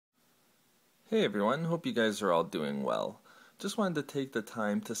Hey everyone, hope you guys are all doing well. Just wanted to take the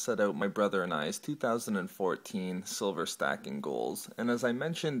time to set out my brother and I's 2014 silver stacking goals. And as I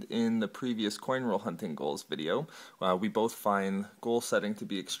mentioned in the previous coin roll hunting goals video, we both find goal setting to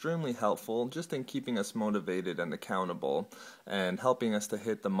be extremely helpful just in keeping us motivated and accountable and helping us to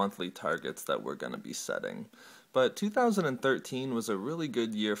hit the monthly targets that we're going to be setting. But 2013 was a really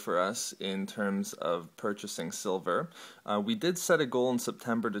good year for us in terms of purchasing silver. We did set a goal in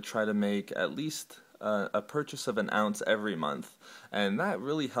September to try to make at least a purchase of an ounce every month, and that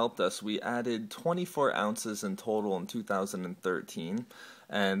really helped us. We added 24 ounces in total in 2013,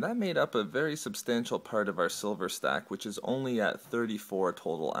 and that made up a very substantial part of our silver stack, which is only at 34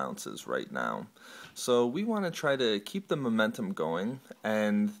 total ounces right now. So we want to try to keep the momentum going,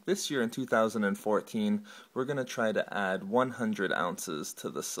 and this year in 2014 we're going to try to add 100 ounces to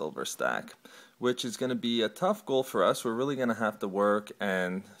the silver stack, which is going to be a tough goal for us. We're really going to have to work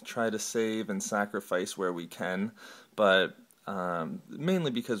and try to save and sacrifice where we can, but mainly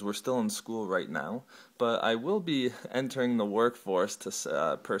because we're still in school right now. But I will be entering the workforce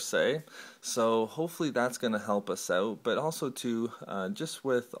per se, so hopefully that's going to help us out. But also too, just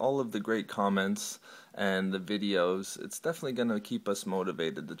with all of the great comments and the videos, it's definitely going to keep us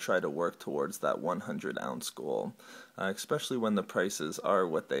motivated to try to work towards that 100 ounce goal, especially when the prices are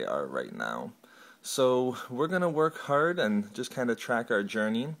what they are right now. So we're going to work hard and just kind of track our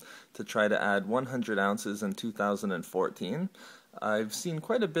journey to try to add 100 ounces in 2014. I've seen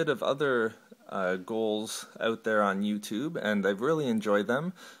quite a bit of other goals out there on YouTube, and I've really enjoyed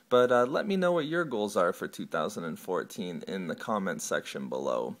them, but let me know what your goals are for 2014 in the comments section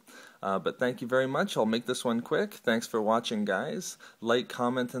below. But thank you very much. I'll make this one quick. Thanks for watching, guys. Like,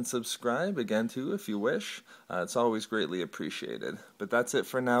 comment, and subscribe again too if you wish. It's always greatly appreciated. But that's it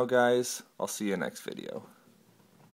for now, guys. I'll see you next video.